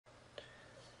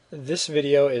This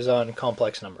video is on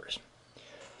complex numbers.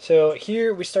 So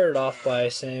here we started off by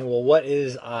saying, well, what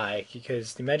is I?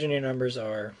 Because the imaginary numbers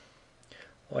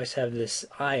always have this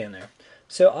I in there.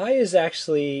 So I is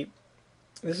actually,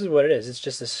 this is what it is. It's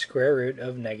just the square root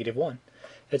of -1.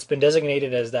 It's been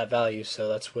designated as that value, so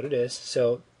that's what it is.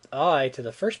 So I to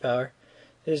the first power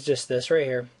is just this right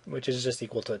here, which is just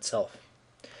equal to itself.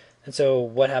 And so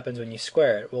what happens when you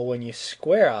square it? Well, when you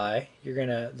square I,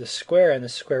 the square and the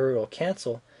square root will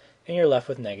cancel, and you're left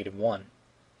with -1.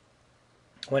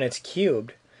 When it's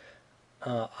cubed,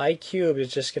 I cubed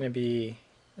is just going to be,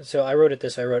 so I wrote it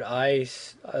this way. I wrote I,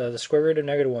 the square root of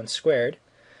 -1 squared,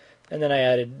 and then I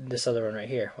added this other one right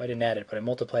here. Well, I didn't add it, but I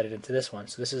multiplied it into this one.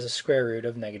 So this is a square root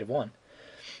of -1.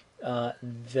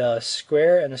 The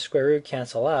square and the square root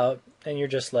cancel out, and you're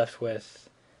just left with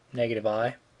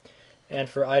 -I. And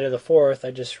for I to the fourth, I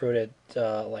just wrote it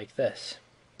like this.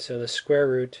 So the square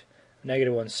root of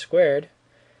 -1 squared,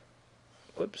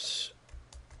 whoops,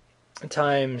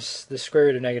 times the square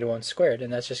root of -1 squared,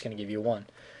 and that's just going to give you 1.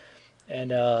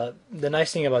 And the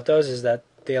nice thing about those is that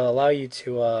they'll allow you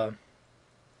to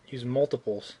use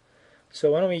multiples.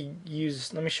 So why don't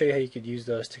let me show you how you could use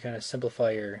those to kind of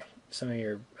simplify some of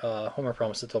your homework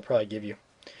problems that they'll probably give you.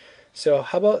 So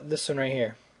how about this one right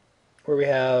here, where we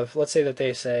have, let's say that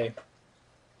they say,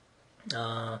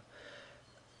 well,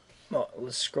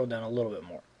 let's scroll down a little bit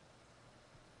more.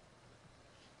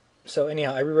 So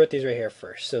anyhow, I rewrote these right here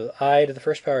first. So I to the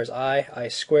first power is I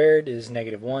squared is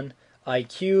 -1, I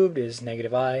cubed is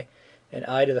 -I, and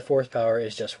I to the fourth power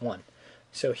is just 1.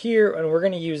 So here, and we're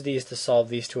going to use these to solve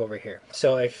these two over here.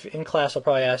 So if in class I'll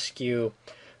probably ask you,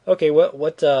 okay,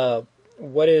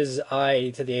 what is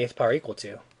I to the 8th power equal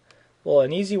to? Well,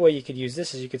 an easy way you could use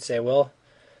this is you could say, well,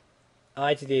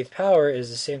 I to the 8th power is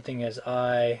the same thing as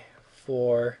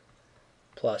I4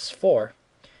 plus 4.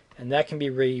 And that can be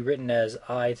rewritten as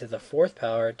I to the 4th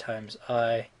power times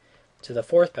I to the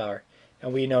 4th power.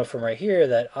 And we know from right here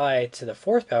that I to the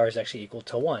 4th power is actually equal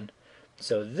to 1.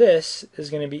 So this is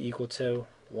going to be equal to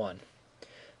 1.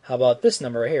 How about this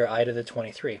number right here, I to the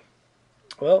 23?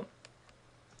 Well,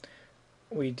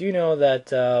 we do know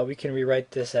that we can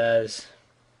rewrite this as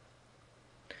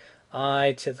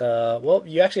I to the, well,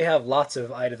 you actually have lots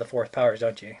of I to the 4th powers,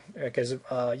 don't you? Because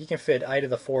you can fit I to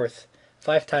the 4th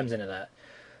 5 times into that.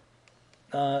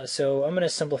 So I'm going to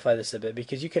simplify this a bit,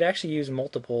 because you could actually use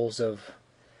multiples of,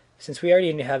 since we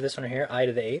already have this one here, I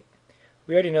to the 8th,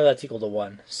 we already know that's equal to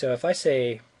 1. So if I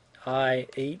say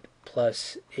I8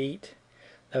 plus 8,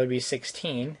 that would be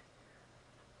 16,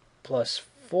 plus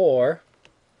 4,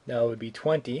 that would be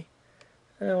 20,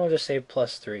 and then we'll just say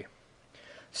plus 3.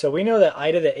 So we know that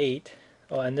I to the 8,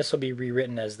 oh, and this will be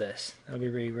rewritten as this. It will be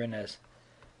rewritten as,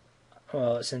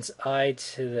 well, since I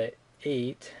to the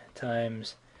 8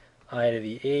 times I to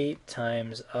the 8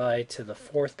 times I to the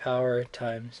 4th power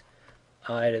times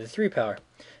I to the 3 power.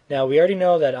 Now we already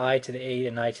know that I to the 8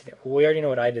 and I to the, we already know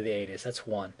what I to the 8 is. That's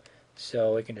 1.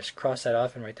 So we can just cross that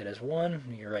off and write that as 1.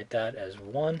 You can write that as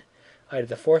 1. I to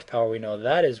the 4th power, we know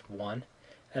that is 1.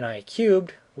 And I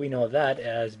cubed, we know that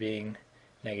as being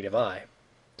 -I.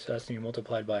 So that's going to be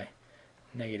multiplied by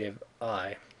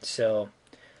 -I. So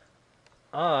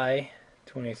I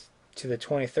to the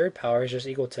 23rd power is just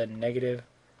equal to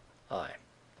 -I.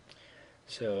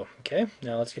 So, okay,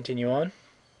 now let's continue on.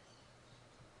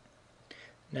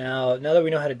 Now that we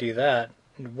know how to do that,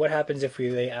 what happens if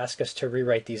they ask us to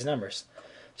rewrite these numbers?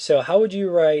 So how would you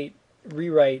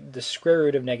rewrite the square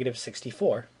root of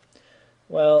 -64?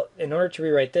 Well, in order to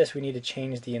rewrite this, we need to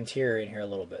change the interior in here a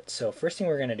little bit. So first thing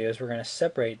we're going to do is we're going to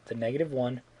separate the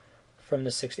 -1 from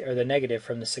the 60, or the negative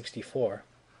from the 64.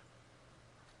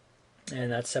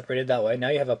 And that's separated that way. Now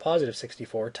you have a positive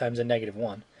 64 times a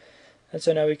 -1. And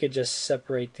so now we could just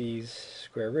separate these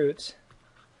square roots.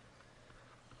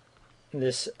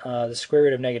 This the square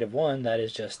root of -1, that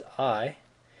is just I,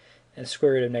 and the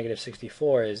square root of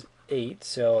 -64 is 8.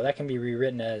 So that can be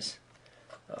rewritten as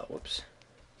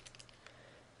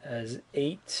as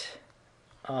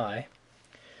 8I.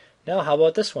 Now how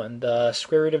about this one, the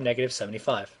square root of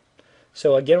 -75?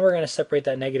 So again, we're going to separate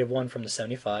that -1 from the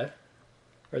 75,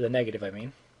 or the negative, I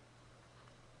mean.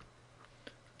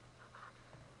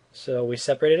 So we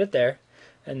separated it there,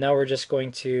 and now we're just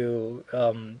going to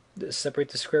separate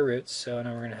the square roots. So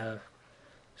now we're going to have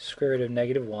square root of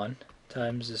 -1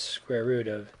 times the square root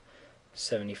of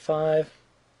 75.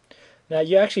 Now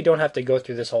you actually don't have to go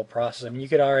through this whole process. I mean, you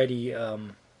could already,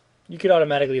 you could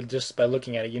automatically, just by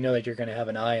looking at it, you know that you're going to have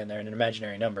an I in there, an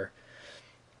imaginary number.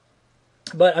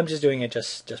 But I'm just doing it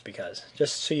just because,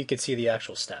 just so you could see the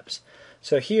actual steps.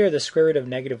 So here, the square root of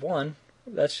 -1,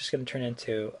 that's just going to turn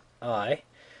into I.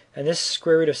 And this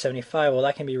square root of 75, well,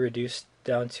 that can be reduced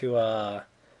down to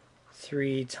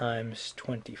 3 times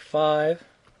 25.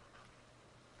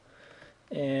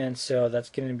 And so that's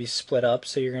going to be split up.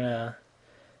 So you're going to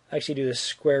actually do the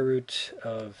square root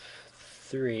of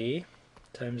 3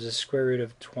 times the square root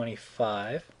of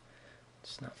 25.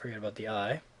 Let's not forget about the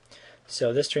I.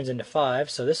 So this turns into 5.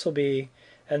 So this will be,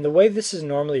 and the way this is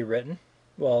normally written,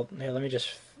 well, here, let me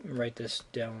just write this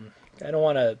down. I don't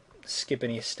want to skip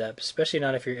any steps, especially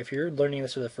not if you're learning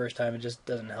this for the first time. It just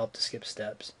doesn't help to skip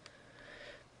steps.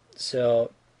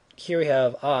 So here we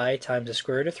have I times the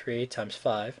square root of 3 times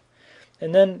 5.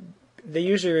 And then they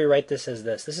usually rewrite this as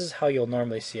this. This is how you'll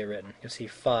normally see it written. You'll see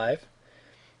 5,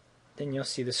 then you'll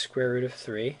see the square root of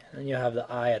 3, and you'll have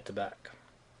the I at the back.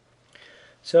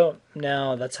 So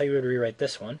now that's how you would rewrite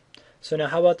this one. So now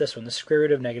how about this one, the square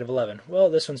root of negative 11?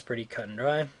 Well, this one's pretty cut and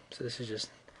dry. So this is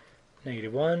just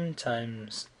negative 1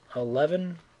 times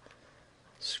 11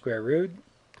 square root.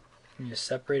 And you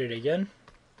separate it again.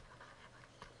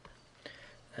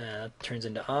 That turns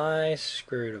into I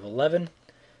square root of 11.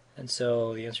 And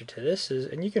so the answer to this is,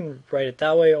 and you can write it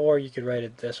that way or you could write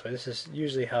it this way. This is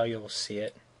usually how you'll see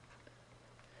it,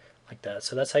 like that.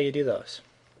 So that's how you do those.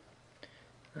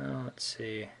 Let's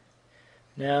see.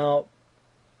 Now,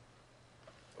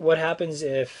 what happens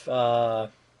if,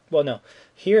 well, no.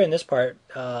 Here in this part,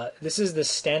 this is the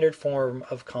standard form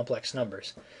of complex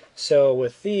numbers. So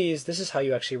with these, this is how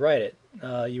you actually write it.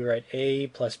 You write A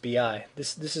plus BI.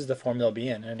 This is the form they'll be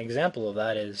in. An example of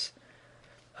that is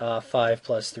 5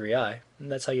 plus 3i.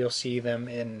 And that's how you'll see them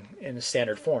in the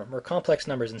standard form, or complex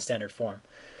numbers in standard form.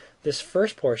 This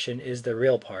first portion is the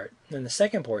real part, and the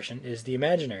second portion is the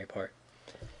imaginary part.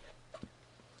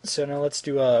 So now let's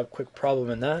do a quick problem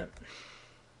in that.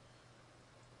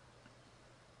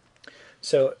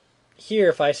 So here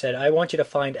if I said I want you to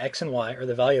find x and y, or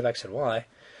the value of x and y,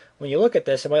 when you look at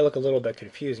this it might look a little bit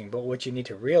confusing, but what you need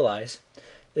to realize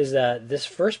is that this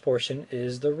first portion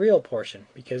is the real portion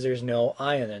because there's no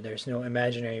I in it, there's no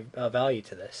imaginary value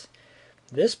to this.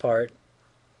 This part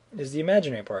is the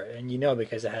imaginary part, and you know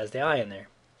because it has the I in there.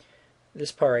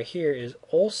 This part right here is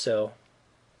also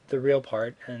the real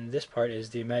part, and this part is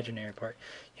the imaginary part.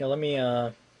 You know, let me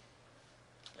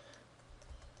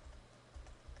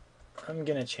I'm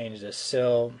gonna change this.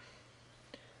 So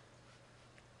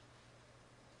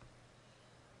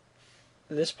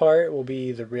this part will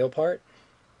be the real part.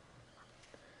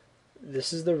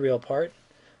 This is the real part,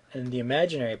 and the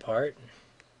imaginary part,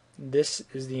 this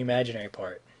is the imaginary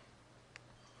part.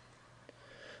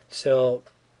 So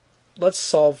let's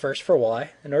solve first for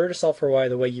y. In order to solve for y,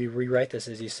 the way you rewrite this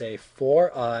is you say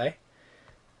 4i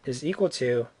is equal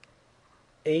to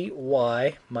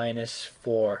 8y minus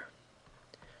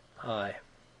 4i.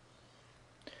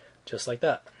 Just like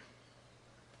that.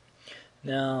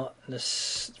 Now,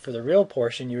 this for the real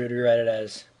portion, you would rewrite it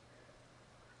as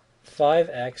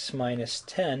 5x minus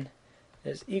 10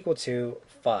 is equal to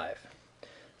 5.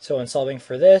 So in solving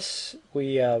for this,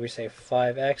 we say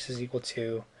 5x is equal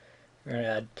to, we're going to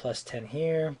add plus 10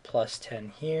 here, plus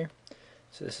 10 here.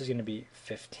 So this is going to be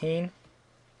 15.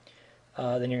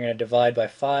 Then you're going to divide by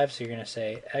 5, so you're going to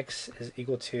say x is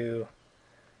equal to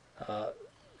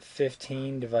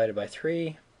 15 divided by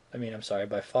 3.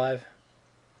 By 5.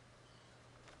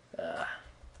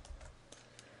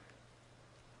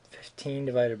 15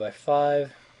 divided by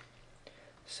 5.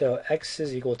 So x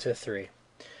is equal to 3.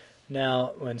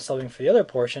 Now, when solving for the other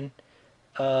portion,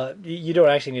 you don't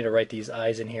actually need to write these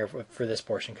i's in here for this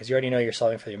portion because you already know you're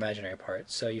solving for the imaginary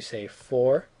part. So you say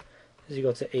 4 is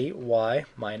equal to 8y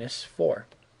minus 4.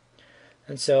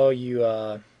 And so you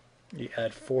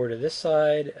add 4 to this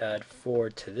side, add 4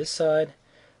 to this side.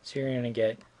 So you're going to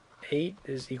get 8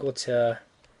 is equal to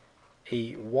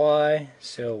 8y.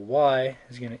 So y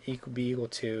is going to be equal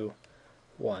to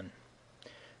 1.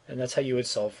 And that's how you would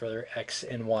solve for x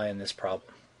and y in this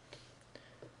problem.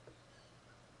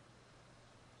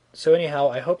 So anyhow,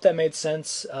 I hope that made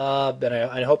sense, and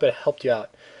I hope it helped you out.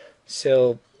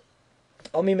 So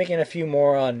I'll be making a few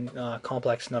more on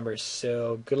complex numbers.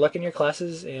 So good luck in your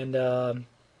classes, and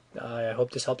I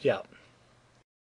hope this helped you out.